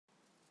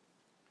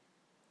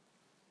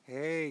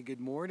Hey,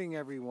 good morning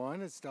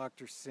everyone. It's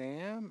Dr.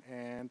 Sam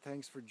and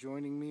thanks for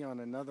joining me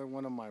on another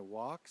one of my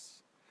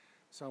walks.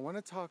 So I want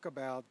to talk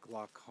about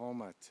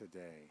glaucoma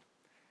today.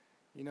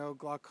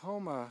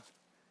 Glaucoma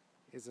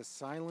is a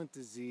silent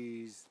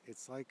disease.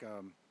 It's like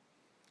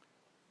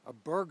a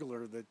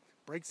burglar that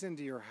breaks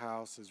into your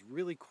house, is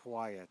really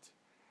quiet,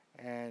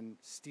 and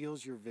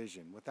steals your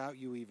vision without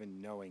you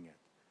even knowing it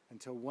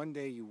until one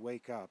day you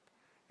wake up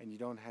and you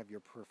don't have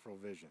your peripheral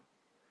vision.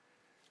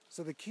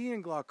 So the key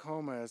in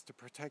glaucoma is to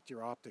protect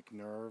your optic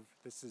nerve.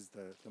 This is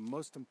the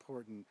most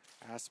important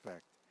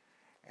aspect.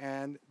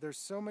 And there's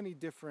so many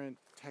different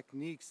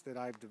techniques that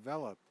I've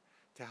developed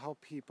to help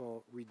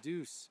people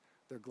reduce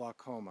their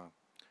glaucoma.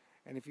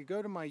 And if you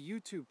go to my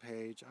YouTube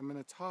page, I'm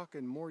going to talk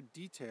in more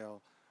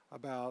detail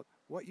about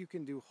what you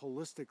can do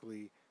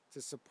holistically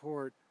to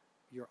support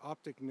your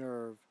optic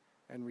nerve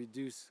and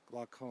reduce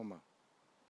glaucoma.